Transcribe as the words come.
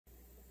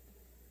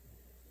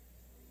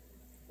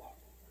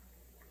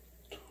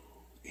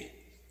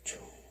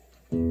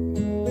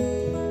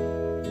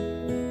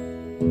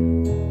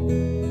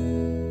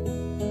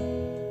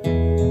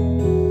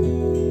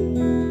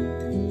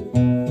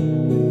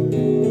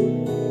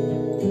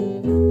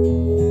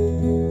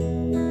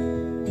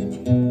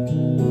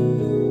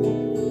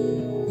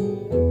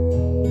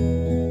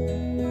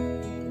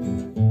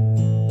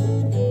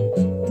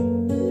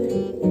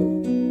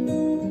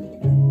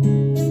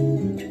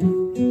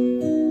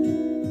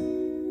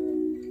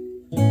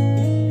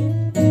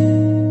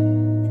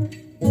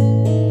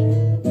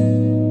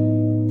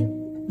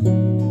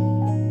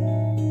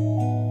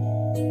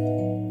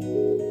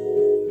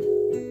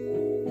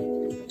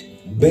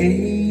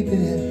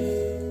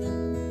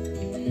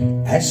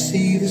I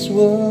see this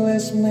world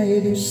has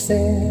made you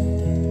sad.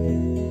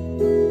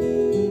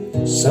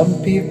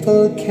 Some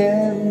people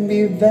can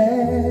be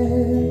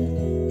bad.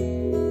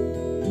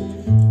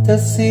 The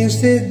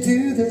things they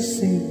do, the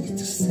things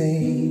to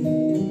say.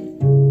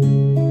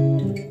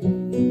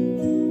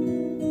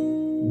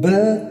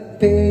 But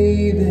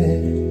baby,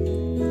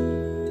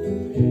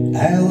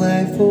 I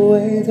wipe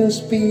away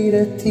those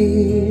bitter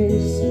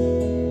tears.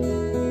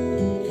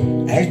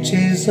 I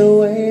chase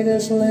away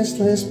those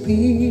listless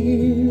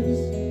fears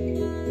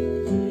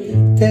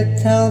that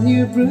tell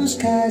you blue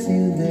skies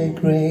in the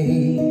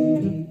grave.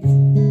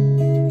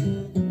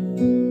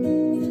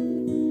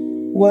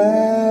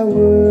 Why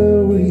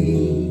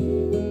worry?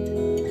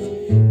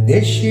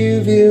 There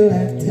should be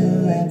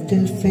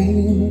laughter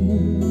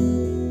fame.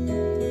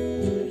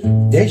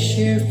 There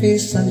should be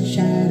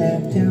sunshine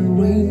after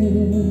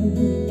rain.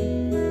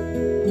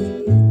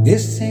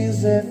 These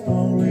things have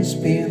always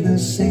been the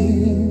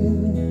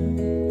same.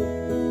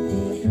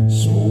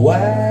 So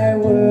why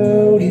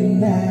worry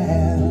now?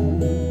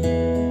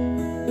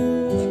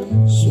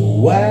 So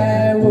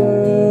why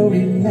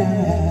worry now?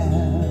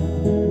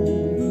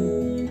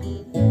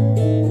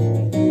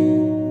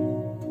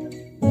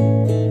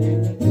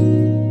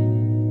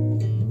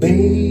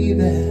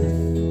 Baby,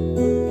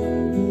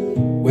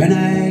 when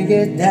I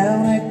get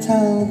down I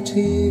talk to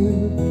you,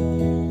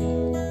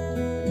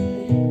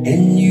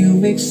 and you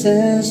make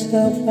sense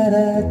of what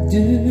I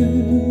do.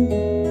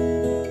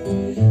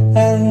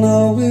 I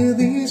know it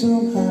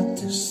isn't hard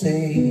to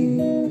say,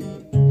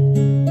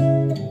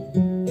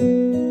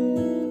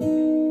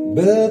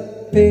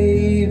 but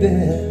baby,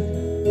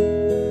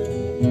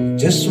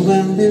 just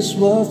when this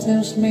world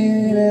turns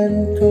mean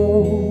and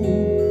cold,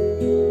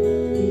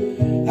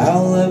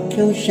 our love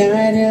can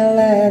shine your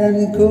light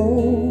and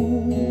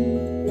gold,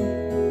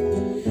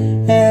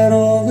 and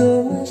all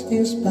the rest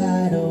is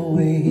by the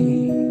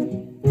way.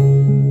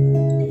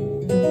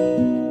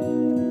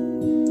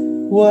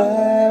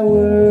 Why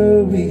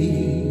worry?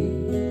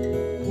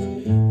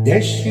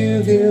 There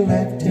should be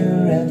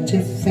laughter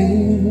after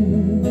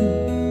fame.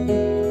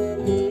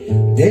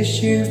 There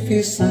should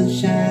be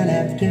sunshine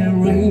after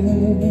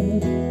rain.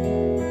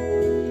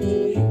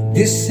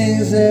 These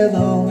things have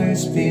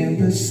always been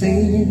the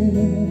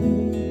same.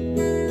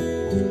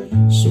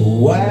 So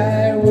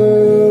why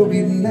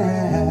worry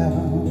now?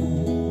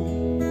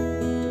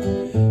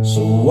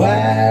 So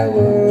why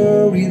worry?